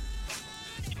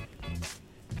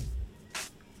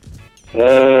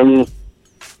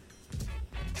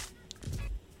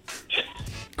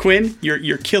 Quinn,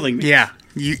 you're killing me. Yeah.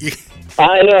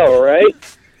 I know, right?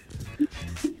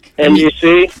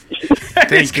 NBC.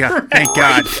 Thank God. Thank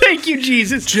God. Thank you,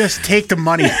 Jesus. Just take the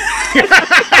money.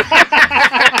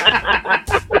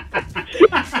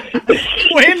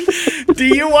 Quinn, do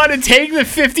you want to take the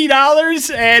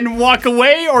 $50 and walk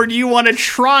away, or do you want to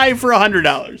try for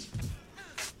 $100?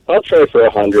 I'll try for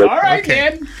 100. All right,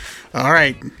 man. All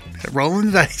right. Rolling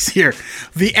the dice here.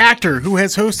 The actor who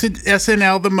has hosted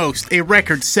SNL the most, a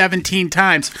record 17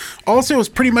 times, also is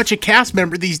pretty much a cast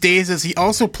member these days, as he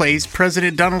also plays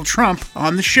President Donald Trump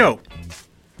on the show.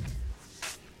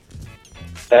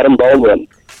 Adam Baldwin.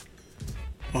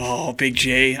 Oh, Big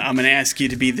J, I'm going to ask you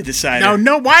to be the decider.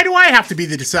 No, why do I have to be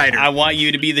the decider? I want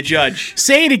you to be the judge.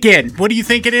 Say it again. What do you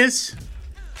think it is?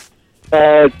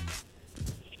 I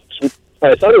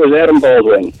thought it was Adam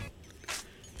Baldwin.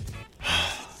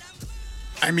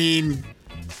 I mean,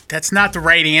 that's not the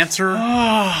right answer.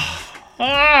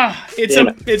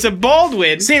 It's a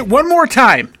Baldwin. Say it one more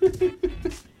time.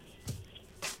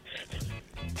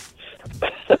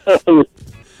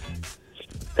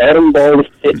 Adam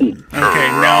Baldwin.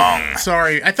 Okay, no,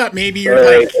 sorry. I thought maybe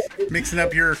you're mixing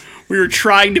up your. We were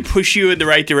trying to push you in the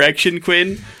right direction,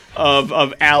 Quinn. Of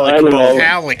Alec I don't know.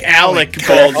 Baldwin. Alec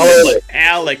Baldwin.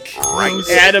 Alec. Right.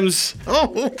 Adam's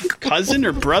cousin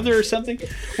or brother or something.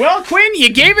 Well, Quinn,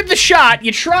 you gave it the shot.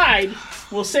 You tried.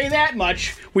 We'll say that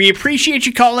much. We appreciate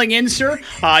you calling in, sir.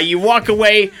 You walk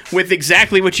away with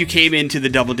exactly what you came into the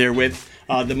Double Dare with.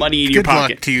 The money in your pocket.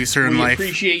 Good luck to you, sir, in life. We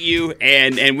appreciate you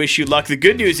and wish you luck. The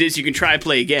good news is you can try and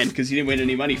play again because you didn't win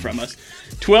any money from us.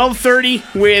 12:30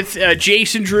 with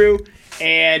Jason Drew.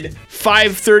 And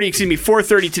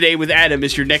 4:30 today with Adam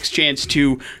is your next chance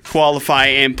to qualify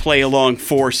and play along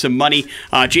for some money.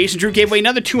 Jason Drew gave away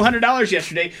another $200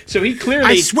 yesterday, so he clearly...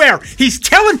 I swear, he's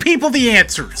telling people the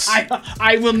answers.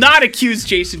 I will not accuse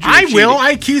Jason Drew I will.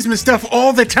 I accuse him of stuff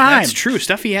all the time. That's true.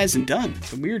 Stuff he hasn't done.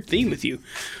 It's a weird theme with you.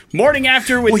 Morning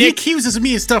After with Nick. Nick. He accuses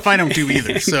me of stuff I don't do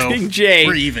either, so Big J,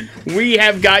 we're even. We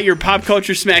have got your Pop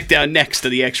Culture Smackdown next to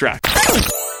the X-Rock.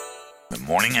 The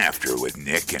Morning After with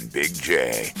Nick and Big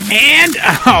J. And,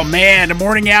 oh man, a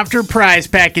Morning After prize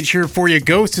package here for you.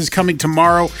 Ghost is coming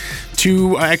tomorrow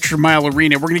to Extra Mile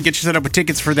Arena. We're going to get you set up with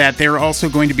tickets for that. They're also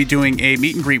going to be doing a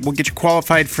meet and greet. We'll get you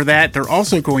qualified for that. They're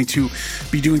also going to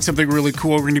be doing something really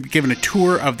cool. We're going to be giving a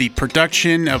tour of the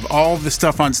production of all the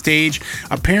stuff on stage.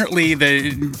 Apparently,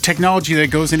 the technology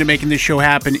that goes into making this show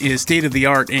happen is state of the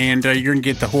art, and you're going to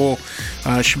get the whole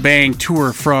shebang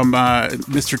tour from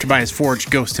Mr. Tobias Forge,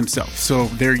 Ghost himself. So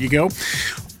there you go.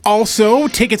 Also,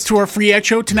 tickets to our free X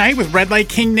show tonight with Red Light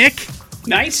King Nick.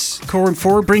 Nice. Corwin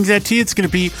Ford brings that to you. It's going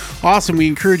to be awesome. We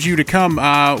encourage you to come.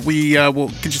 We will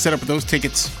get you set up with those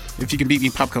tickets if you can beat me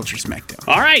in Pop Culture Smackdown.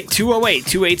 All right,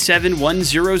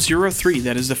 208-287-1003.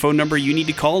 That is the phone number you need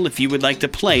to call if you would like to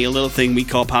play a little thing we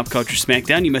call Pop Culture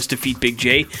Smackdown. You must defeat Big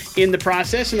J in the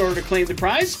process in order to claim the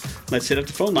prize. Let's hit up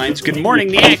the phone lines. Good morning,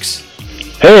 the X.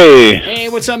 Hey, Hey,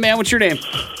 what's up, man? What's your name?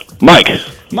 Mike.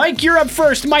 Mike, you're up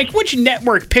first. Mike, which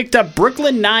network picked up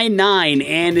Brooklyn Nine-Nine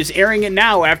and is airing it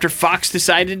now after Fox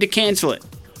decided to cancel it?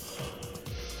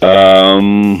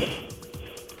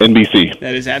 NBC.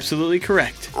 That is absolutely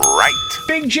correct. Right.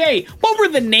 Big J, what were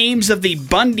the names of the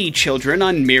Bundy children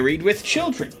on Married with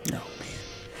Children?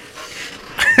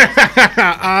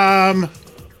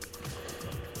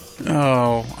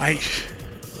 Oh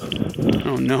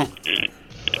no.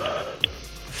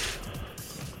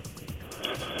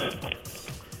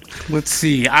 Let's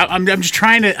see. I'm just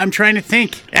trying to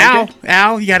think.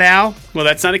 Al, you got Al? Well,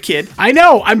 that's not a kid. I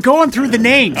know. I'm going through the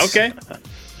names. Okay.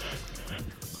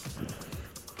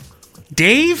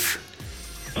 Dave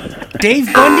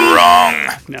Bundy? Wrong.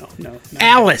 No.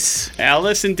 Alice.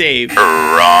 Alice and Dave.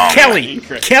 Wrong. Kelly.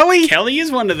 Incorrect. Kelly? Kelly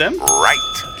is one of them.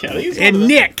 Right. Kelly is one And of them.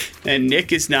 Nick. And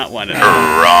Nick is not one of them.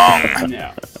 Wrong.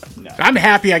 No. I'm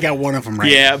happy I got one of them right.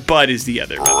 Yeah, Bud is the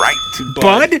other. Right.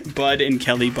 Bud? Bud and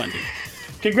Kelly Bundy.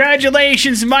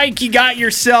 Congratulations, Mike. You got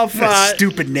yourself That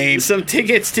stupid name. some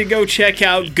tickets to go check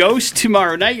out Ghost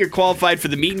tomorrow night. You're qualified for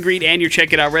the meet and greet, and you're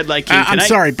checking out Red Light King tonight. I'm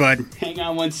sorry, Bud. Hang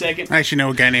on one second. I actually know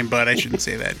a guy named Bud. I shouldn't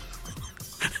say that.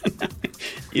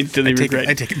 Instantly regret.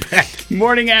 I take it back.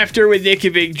 Morning After with Nick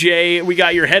and Big J. We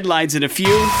got your headlines in a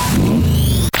few.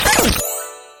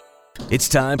 It's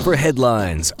time for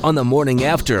headlines on the Morning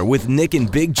After with Nick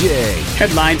and Big J.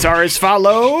 Headlines are as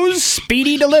follows.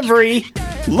 Speedy delivery.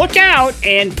 Look out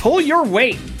and pull your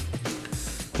weight.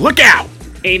 Look out!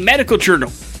 A medical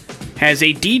journal has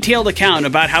a detailed account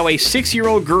about how a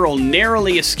 6-year-old girl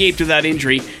narrowly escaped without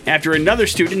injury after another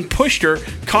student pushed her,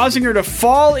 causing her to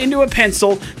fall into a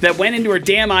pencil that went into her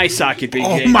damn eye socket, Big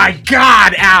J. Oh my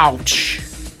God! Ouch!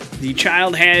 The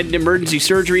child had emergency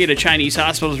surgery at a Chinese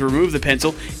hospital to remove the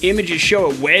pencil. Images show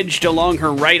it wedged along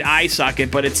her right eye socket,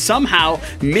 but it somehow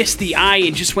missed the eye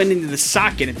and just went into the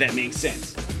socket, if that makes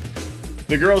sense.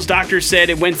 The girl's doctor said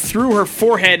it went through her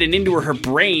forehead and into her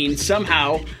brain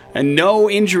somehow, and no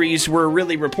injuries were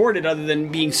really reported other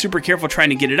than being super careful trying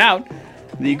to get it out.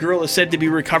 The girl is said to be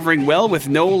recovering well with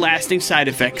no lasting side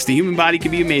effects. The human body can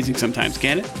be amazing sometimes,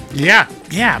 can't it?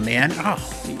 Yeah, man.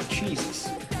 Oh. I mean, Jesus.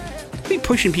 Don't be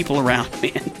pushing people around,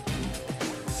 man.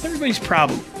 It's everybody's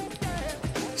problem.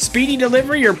 Speedy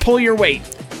delivery or pull your weight?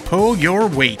 Pull your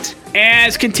weight.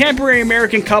 As contemporary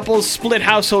American couples split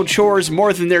household chores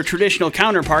more than their traditional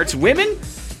counterparts, women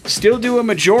still do a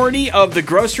majority of the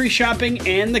grocery shopping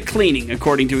and the cleaning,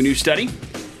 according to a new study.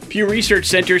 Pew Research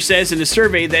Center says in a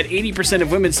survey that 80%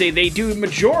 of women say they do a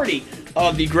majority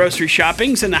of the grocery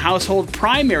shoppings and the household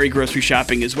primary grocery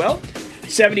shopping as well.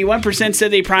 71%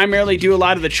 said they primarily do a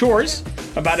lot of the chores.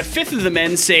 About a fifth of the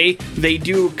men say they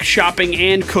do shopping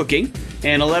and cooking,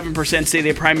 and 11% say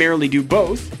they primarily do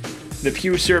both. The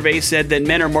Pew survey said that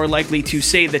men are more likely to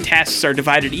say the tasks are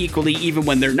divided equally even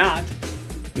when they're not.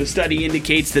 The study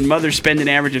indicates that mothers spend an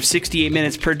average of 68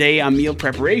 minutes per day on meal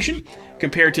preparation,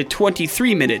 compared to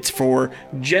 23 minutes for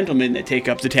gentlemen that take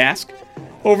up the task.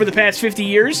 Over the past 50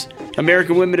 years,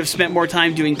 American women have spent more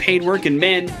time doing paid work and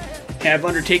men have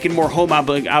undertaken more home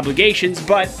obligations,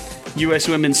 but U.S.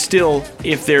 women still,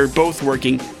 if they're both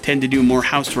working, tend to do more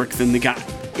housework than the guy.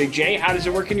 Big J, how does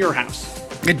it work in your house?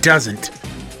 It doesn't.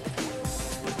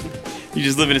 You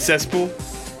just live in a cesspool?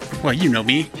 Well, you know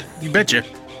me. You betcha.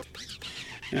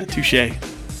 Touche.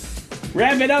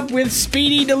 Wrap it up with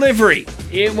speedy delivery.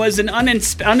 It was an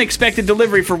unexpected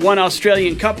delivery for one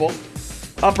Australian couple.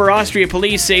 Upper Austria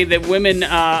police say that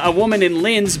a woman in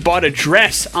Linz bought a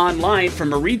dress online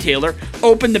from a retailer,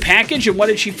 opened the package, and what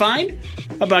did she find?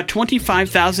 About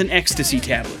 25,000 ecstasy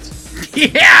tablets.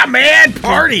 Yeah, man,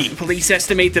 party! Police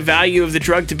estimate the value of the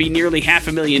drug to be nearly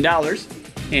 $500,000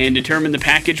 and determined the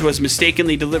package was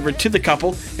mistakenly delivered to the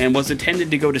couple and was intended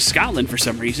to go to Scotland for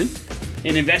some reason.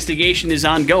 An investigation is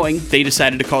ongoing. They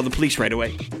decided to call the police right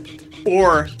away.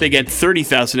 Or they get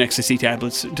 30,000 ecstasy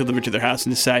tablets delivered to their house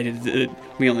and decided that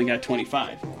we only got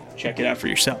 25. check it out for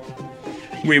yourself.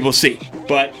 We will see.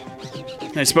 But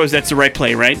I suppose that's the right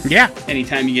play, right? Yeah.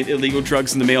 Anytime you get illegal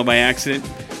drugs in the mail by accident,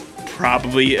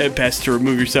 probably best to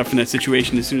remove yourself from that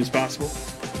situation as soon as possible.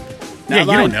 Yeah, you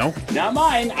don't know. Not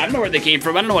mine. I don't know where they came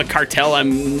from. I don't know what cartel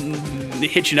I'm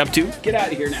hitching up to. Get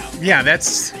out of here now. Yeah,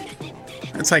 that's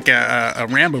like a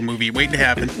Rambo movie waiting to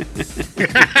happen.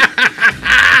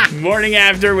 Morning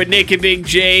After with Nick and Big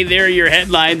J. There are your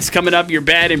headlines. Coming up, your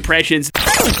bad impressions.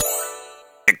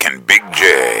 Nick and Big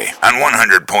J on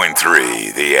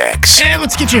 100.3 The X. And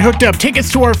let's get you hooked up. Tickets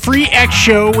to our free X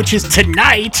show, which is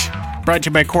tonight. Brought to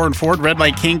you by Corin Ford. Red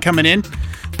Light King coming in.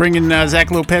 Bringing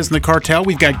Zach Lopez and the Cartel.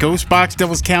 We've got Ghost Box,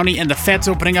 Devils County, and the Feds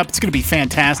opening up. It's going to be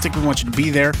fantastic. We want you to be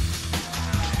there.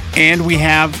 And we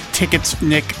have tickets,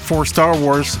 Nick, for Star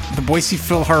Wars, the Boise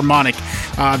Philharmonic.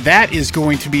 That is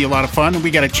going to be a lot of fun. And we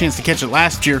got a chance to catch it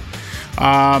last year.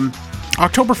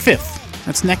 October 5th.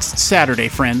 That's next Saturday,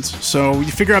 friends. So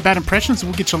you figure out bad impressions,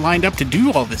 and we'll get you lined up to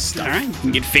do all this stuff. All right. You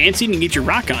can get fancy and get your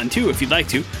rock on, too, if you'd like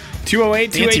to.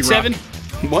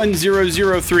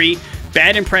 208-287-1003.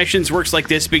 Bad Impressions works like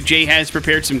this. Big J has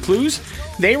prepared some clues.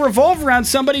 They revolve around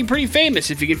somebody pretty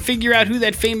famous. If you can figure out who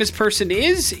that famous person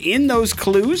is in those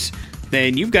clues,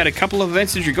 then you've got a couple of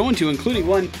events that you're going to, including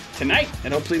one tonight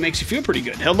that hopefully makes you feel pretty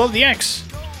good. Hello, the X.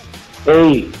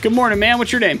 Hey, Good morning, man.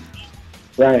 What's your name?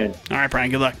 Brian. All right,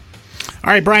 Brian. Good luck.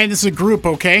 All right, Brian, this is a group,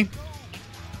 okay?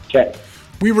 Check.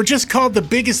 We were just called the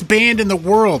biggest band in the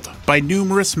world by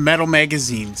numerous metal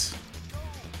magazines.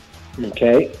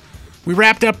 Okay. We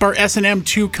wrapped up our S&M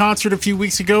 2 concert a few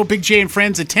weeks ago. Big J and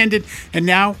friends attended, and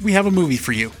now we have a movie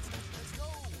for you.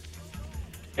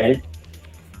 Okay.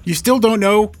 You still don't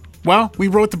know? Well, we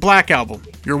wrote the Black Album.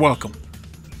 You're welcome.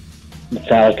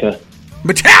 Metallica.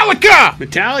 Metallica!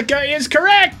 Metallica is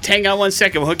correct. Hang on one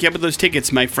second. We'll hook you up with those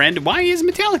tickets, my friend. Why is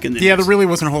Metallica in the Yeah, news? there really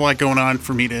wasn't a whole lot going on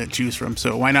for me to choose from,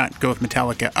 so why not go with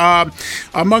Metallica?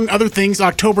 Among other things,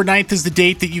 October 9th is the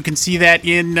date that you can see that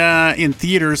in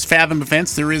theaters, Fathom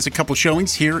Events. There is a couple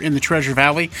showings here in the Treasure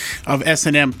Valley of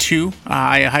S&M 2.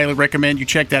 I highly recommend you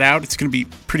check that out. It's going to be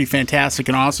pretty fantastic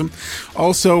and awesome.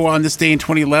 Also, on this day in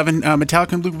 2011,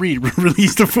 Metallica and Lou Reed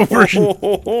released a full version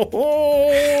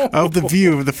of The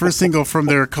View, the first single from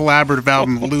their collaborative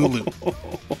album, Lulu.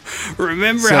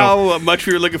 Remember So, how much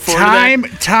we were looking forward to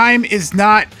that? Time is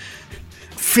not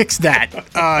fixed that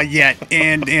yet,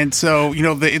 and so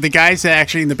the guys that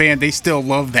actually in the band, they still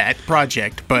love that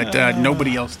project, but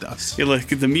nobody else does. You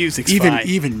look at the music's Even fine.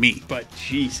 even me. But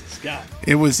Jesus, God.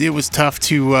 It was tough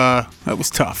to it was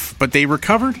tough, but they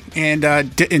recovered, and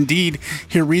indeed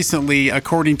here recently,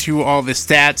 according to all the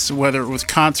stats, whether it was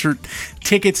concert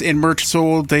tickets and merch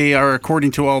sold, they are,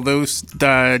 according to all those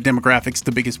demographics,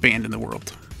 the biggest band in the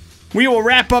world. We will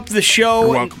wrap up the You're show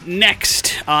welcome.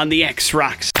 next on the X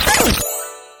Rocks.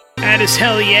 That is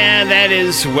hell yeah. That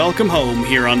is Welcome Home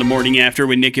here on the Morning After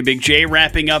with Nick and Big J,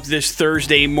 wrapping up this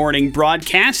Thursday morning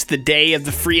broadcast, the day of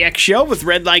the Free X Show with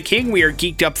Red Light King. We are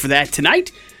geeked up for that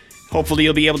tonight. Hopefully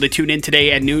you'll be able to tune in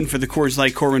today at noon for the Coors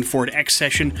Light Corin Ford X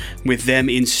session with them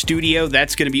in studio.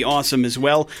 That's going to be awesome as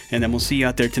well. And then we'll see you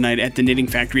out there tonight at the Knitting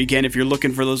Factory again. If you're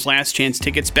looking for those last chance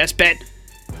tickets, best bet,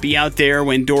 be out there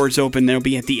when doors open. They'll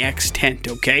be at the X tent,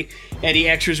 okay? Any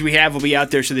extras we have will be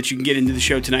out there so that you can get into the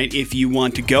show tonight if you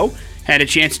want to go. Had a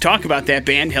chance to talk about that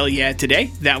band, hell yeah, today.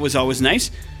 That was always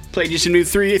nice. Played you some new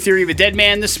Theory of a Dead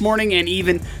Man this morning and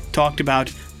even talked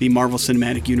about the Marvel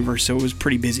Cinematic Universe, so it was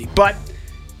pretty busy. But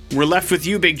we're left with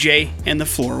you, Big J, and the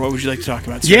floor. What would you like to talk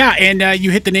about, sir? Yeah, and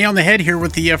you hit the nail on the head here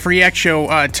with the Free X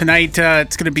Show tonight.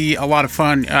 It's going to be a lot of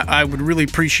fun. I would really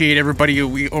appreciate everybody.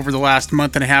 Over the last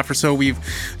month and a half or so, we've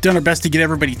done our best to get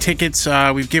everybody tickets.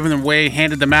 We've given them away,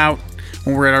 handed them out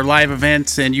when we're at our live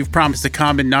events, and you've promised to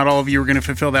come, and not all of you are going to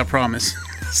fulfill that promise.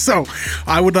 So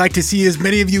I would like to see as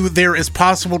many of you there as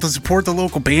possible to support the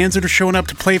local bands that are showing up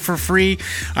to play for free.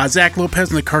 Zach Lopez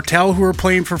and the Cartel, who are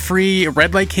playing for free.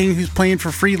 Red Light King, who's playing for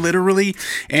free, literally.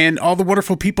 And all the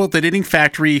wonderful people at the Knitting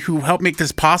Factory who help make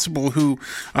this possible, who,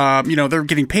 they're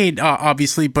getting paid,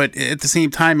 obviously. But at the same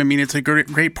time, I mean, it's a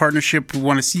great partnership. We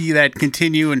want to see that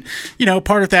continue. And,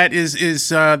 part of that is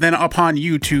then upon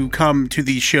you to come to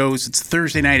these shows. It's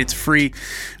Thursday night. It's free.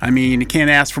 I mean, you can't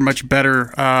ask for much better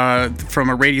from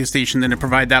a radio station than to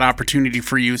provide that opportunity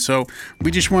for you. So we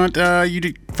just want you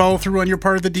to follow through on your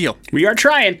part of the deal. We are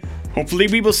trying. Hopefully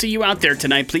we will see you out there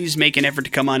tonight. Please make an effort to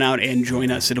come on out and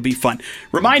join us. It'll be fun.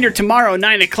 Reminder, tomorrow,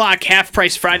 9 o'clock, Half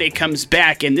Price Friday comes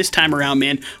back. And this time around,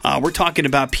 man, we're talking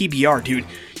about PBR, dude.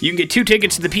 You can get 2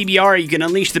 tickets to the PBR. You can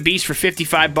Unleash the Beast for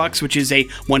 $55, which is a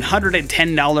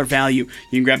 $110 value.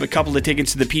 You can grab a couple of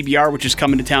tickets to the PBR, which is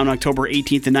coming to town October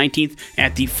 18th and 19th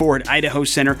at the Ford Idaho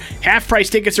Center. Half-price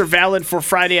tickets are valid for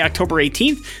Friday, October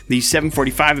 18th, the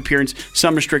 7:45 appearance.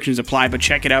 Some restrictions apply, but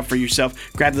check it out for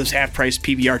yourself. Grab those half-price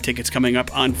PBR tickets coming up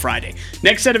on Friday.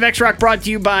 Next set of X-Rock brought to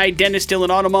you by Dennis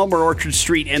Dillon Automall, where Orchard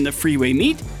Street and the freeway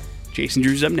meet. Jason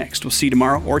Drew's up next. We'll see you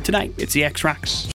tomorrow or tonight. It's the X-Rocks.